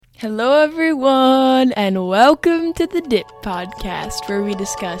Hello everyone, and welcome to the DIP podcast, where we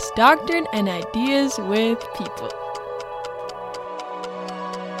discuss doctrine and ideas with people.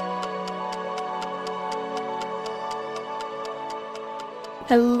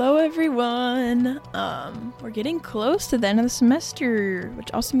 Hello everyone. We're getting close to the end of the semester,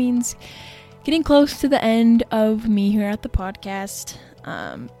 which also means getting close to the end of me here at the podcast.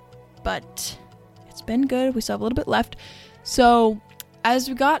 But it's been good. We still have a little bit left. So as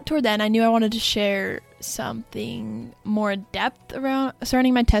we got toward the end, I knew I wanted to share something more in depth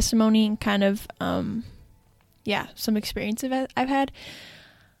surrounding my testimony and kind of, some experience I've had.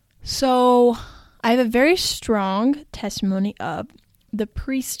 So I have a very strong testimony of the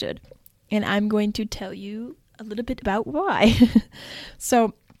priesthood, and I'm going to tell you a little bit about why.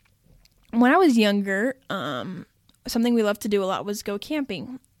 So when I was younger, something we loved to do a lot was go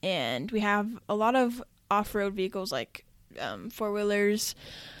camping, and we have a lot of off-road vehicles like four-wheelers,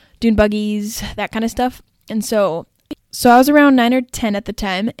 dune buggies, that kind of stuff. And so I was around 9 or 10 at the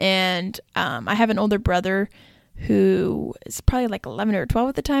time, and I have an older brother who is probably like 11 or 12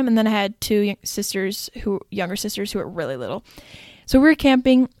 at the time, and then I had two younger sisters who were really little. So we were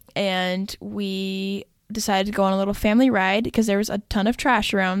camping, and we decided to go on a little family ride because there was a ton of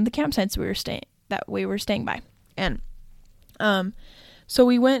trash around the campsites we were staying by. And so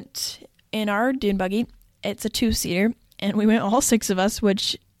we went in our dune buggy. It's a 2-seater. And we went all 6 of us,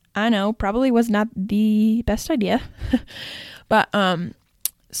 which I know probably was not the best idea. But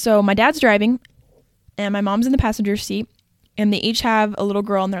so my dad's driving, and my mom's in the passenger seat, and they each have a little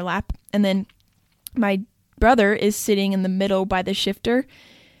girl on their lap. And then my brother is sitting in the middle by the shifter,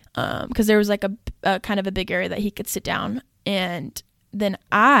 because there was like a kind of a big area that he could sit down. And then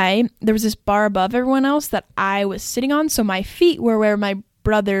there was this bar above everyone else that I was sitting on, so my feet were where my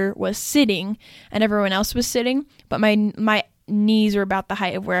brother was sitting and everyone else was sitting, but my knees were about the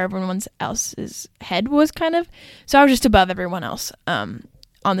height of where everyone else's head was, kind of. So I was just above everyone else on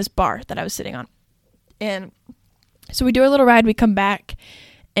this bar that I was sitting on. And so we do our little ride, we come back,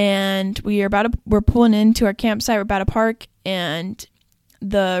 and we're pulling into our campsite, we're about to park, and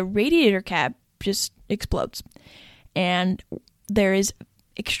the radiator cap just explodes. And there is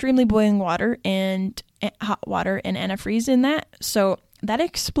extremely boiling water and hot water and antifreeze in that. So that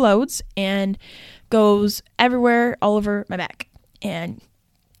explodes and goes everywhere, all over my back. And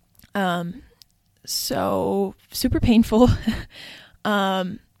so super painful.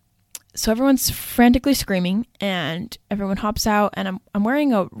 So everyone's frantically screaming, and everyone hops out, and I'm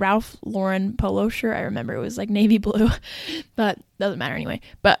wearing a Ralph Lauren polo shirt. I remember it was like navy blue, but doesn't matter anyway.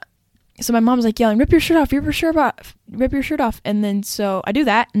 But so my mom's like yelling, "Rip your shirt off, rip your shirt off, rip your shirt off." And then so I do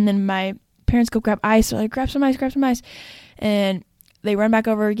that, and then my parents go grab ice. So like, grab some ice. And they run back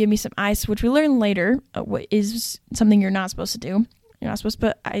over, give me some ice, which we learn later what is something you're not supposed to do. You're not supposed to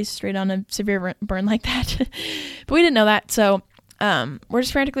put ice straight on a severe burn like that. But we didn't know that. So we're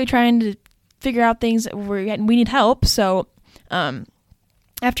just frantically trying to figure out things. We need help. So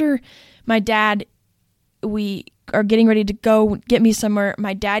after my dad, we are getting ready to go get me somewhere,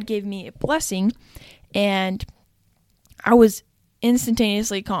 my dad gave me a blessing, and I was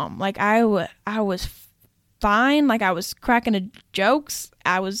instantaneously calm. Like I was fine. Like I was cracking jokes.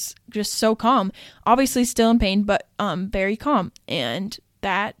 I was just so calm. Obviously still in pain, but very calm. And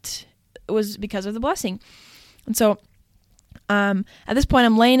that was because of the blessing. And so at this point,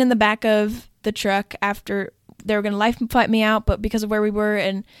 I'm laying in the back of the truck after they were going to life flight me out, but because of where we were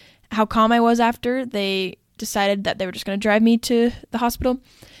and how calm I was after, they decided that they were just going to drive me to the hospital.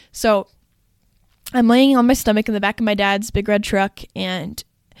 So I'm laying on my stomach in the back of my dad's big red truck, and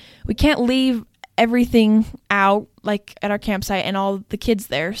we can't leave everything out like at our campsite and all the kids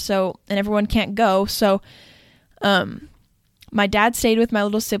there, so, and everyone can't go. So my dad stayed with my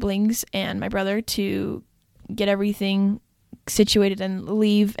little siblings and my brother to get everything situated and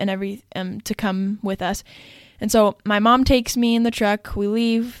leave and to come with us. And so my mom takes me in the truck, we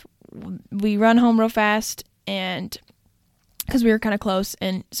leave, we run home real fast, and because we were kind of close,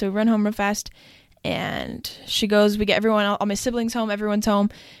 and so we run home real fast, and she goes, we get everyone, all my siblings home, everyone's home,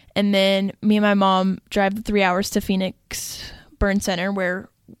 and then me and my mom drive the 3 hours to Phoenix Burn Center,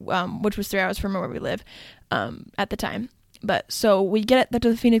 which was 3 hours from where we live at the time. But so we get to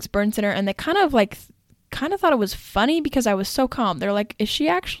the Phoenix Burn Center, and they kind of thought it was funny because I was so calm. They're like, "Is she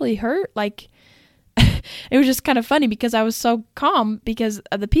actually hurt?" Like, it was just kind of funny because I was so calm because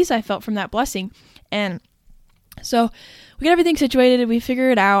of the peace I felt from that blessing. And so we get everything situated, we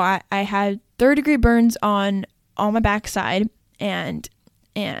figure it out. I had 3rd-degree burns on my backside, and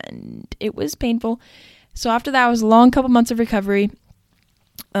it was painful. So after that was a long couple months of recovery.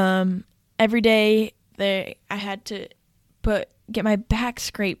 Every day I had to get my back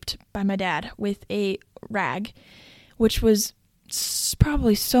scraped by my dad with a rag, which was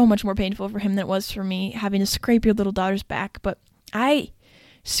probably so much more painful for him than it was for me, having to scrape your little daughter's back. But I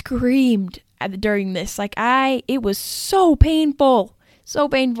screamed during this. It was so painful.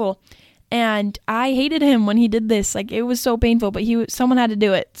 And I hated him when he did this. It was so painful, but someone had to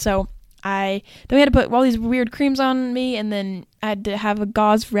do it. So then we had to put all these weird creams on me, and then I had to have a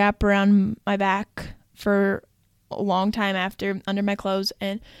gauze wrap around my back for a long time after, under my clothes.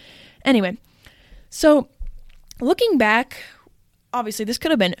 And anyway, so looking back, obviously this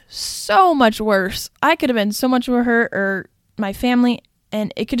could have been so much worse. I could have been so much more hurt, or my family,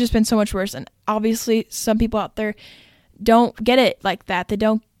 and it could just been so much worse. And obviously some people out there don't get it like that.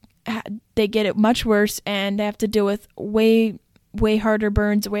 They get it much worse, and they have to deal with way harder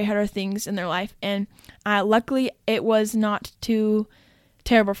burns, way harder things in their life. And luckily it was not too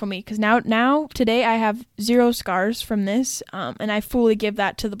terrible for me, because now today I have 0 scars from this, and I fully give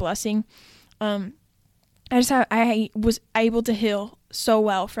that to the blessing. I was able to heal so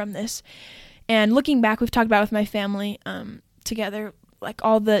well from this. And looking back, we've talked about with my family together,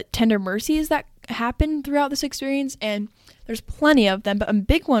 all the tender mercies that happened throughout this experience, and there's plenty of them, but a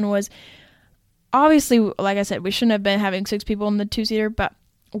big one was, obviously, like I said, we shouldn't have been having 6 people in the 2-seater, but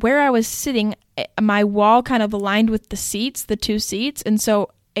where I was sitting, my wall kind of aligned with the 2 seats, and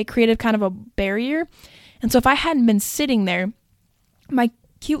so it created kind of a barrier. And so if I hadn't been sitting there, my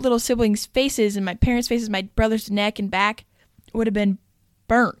cute little siblings' faces and my parents' faces, my brother's neck and back would have been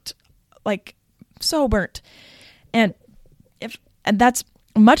burnt, so burnt. And that's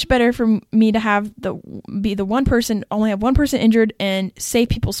much better for me to have only have one person injured and save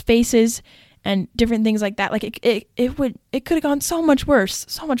people's faces and different things like that. It could have gone so much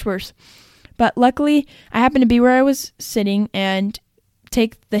worse. But luckily, I happened to be where I was sitting and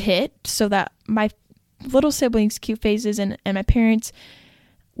take the hit, so that my little siblings' cute faces and my parents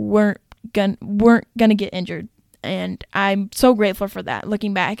weren't gonna get injured. And I'm so grateful for that.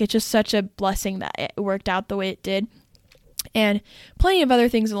 Looking back, it's just such a blessing that it worked out the way it did, and plenty of other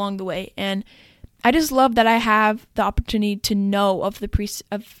things along the way. And I just love that I have the opportunity to know of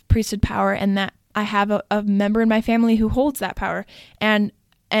priesthood power, and that I have a member in my family who holds that power, and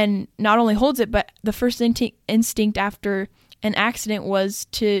not only holds it, but the first instinct after an accident was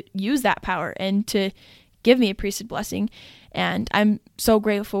to use that power and to give me a priesthood blessing. And I'm so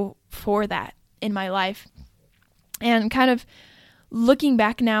grateful for that in my life. And kind of looking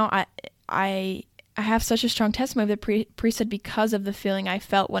back now, I have such a strong testimony of the priesthood because of the feeling I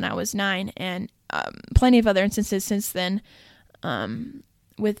felt when I was 9, and plenty of other instances since then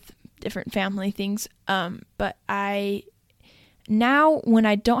with different family things. But now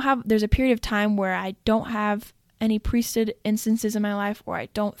when there's a period of time where I don't have any priesthood instances in my life, or I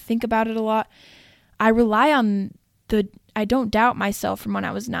don't think about it a lot, I rely on I don't doubt myself from when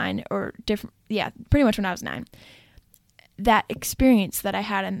I was 9, or pretty much when I was 9. That experience that I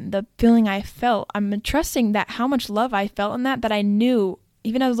had and the feeling I felt, I'm trusting that how much love I felt in that I knew,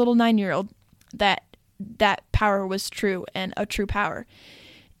 even as a little 9-year-old, that power was true and a true power.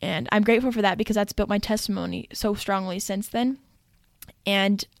 And I'm grateful for that, because that's built my testimony so strongly since then.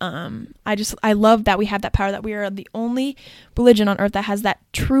 And I love that we have that power, that we are the only religion on earth that has that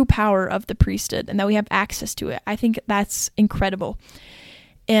true power of the priesthood, and that we have access to it. I think that's incredible.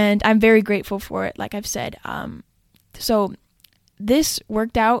 And I'm very grateful for it, like I've said. So this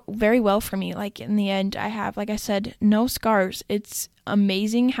worked out very well for me. In the end, I have, like I said, no scars. It's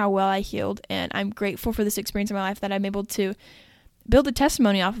amazing how well I healed, and I'm grateful for this experience in my life, that I'm able to build a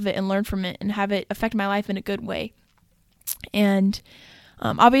testimony off of it and learn from it and have it affect my life in a good way. And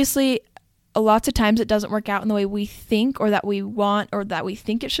obviously, lots of times it doesn't work out in the way we think, or that we want, or that we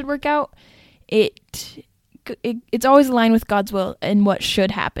think it should work out. It's always aligned with God's will and what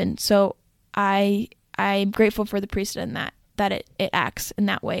should happen. So I'm grateful for the priesthood in that it acts in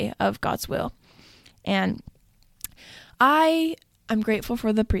that way of God's will. And I'm grateful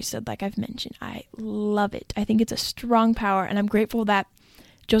for the priesthood, like I've mentioned. I love it. I think it's a strong power, and I'm grateful that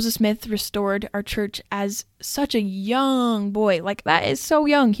Joseph Smith restored our church as such a young boy. That is so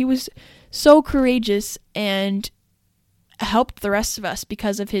young. He was so courageous and helped the rest of us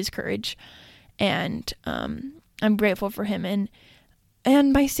because of his courage. And I'm grateful for him.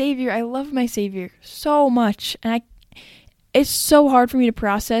 And my Savior, I love my Savior so much. And it's so hard for me to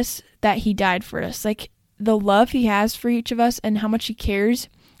process that he died for us. The love he has for each of us, and how much he cares,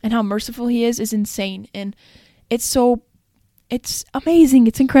 and how merciful he is insane. And it's amazing.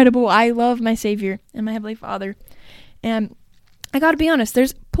 It's incredible. I love my Savior and my Heavenly Father. And I gotta be honest,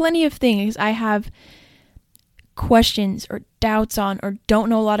 there's plenty of things I have questions or doubts on, or don't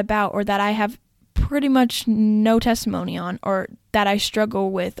know a lot about, or that I have pretty much no testimony on, or that I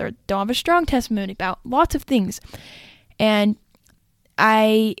struggle with, or don't have a strong testimony about. Lots of things. And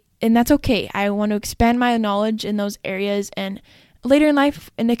that's okay. I want to expand my knowledge in those areas, and later in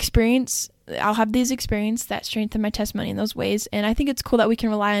life, I'll have these experiences that strengthen my testimony in those ways. And I think it's cool that we can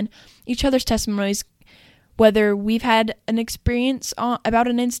rely on each other's testimonies, whether we've had an experience about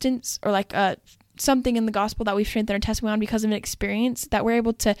an instance, or like something in the gospel that we've strengthened our testimony on because of an experience, that we're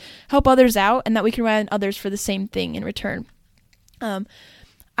able to help others out, and that we can rely on others for the same thing in return.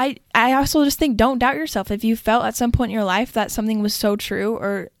 I also just think, don't doubt yourself. If you felt at some point in your life that something was so true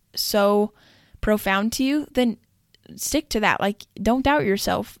or so profound to you, then stick to that. Like, don't doubt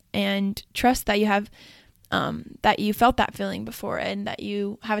yourself, and trust that you have, that you felt that feeling before, and that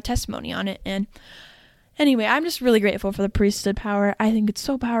you have a testimony on it. And anyway, I'm just really grateful for the priesthood power. I think it's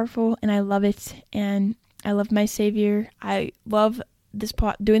so powerful, and I love it, and I love my Savior. I love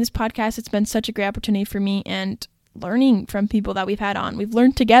doing this podcast. It's been such a great opportunity for me, and learning from people that we've had on. We've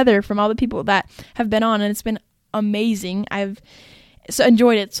learned together from all the people that have been on, and it's been amazing. I've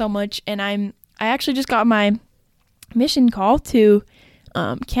enjoyed it so much, and I actually just got my mission call to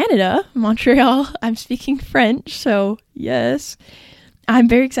Canada, Montreal. I'm speaking French, so yes, I'm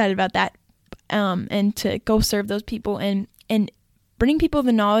very excited about that. And to go serve those people and bring people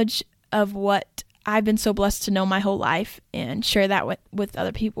the knowledge of what I've been so blessed to know my whole life, and share that with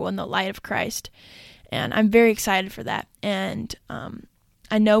other people in the light of Christ. And I'm very excited for that. And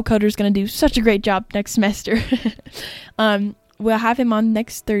I know Coder's going to do such a great job next semester. We'll have him on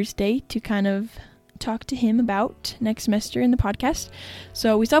next Thursday to kind of talk to him about next semester in the podcast.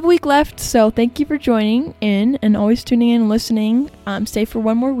 So we still have a week left. So thank you for joining in, and always tuning in and listening. Stay for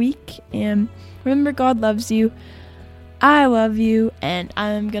one more week. And remember, God loves you. I love you. And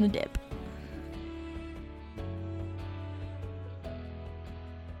I'm going to dip.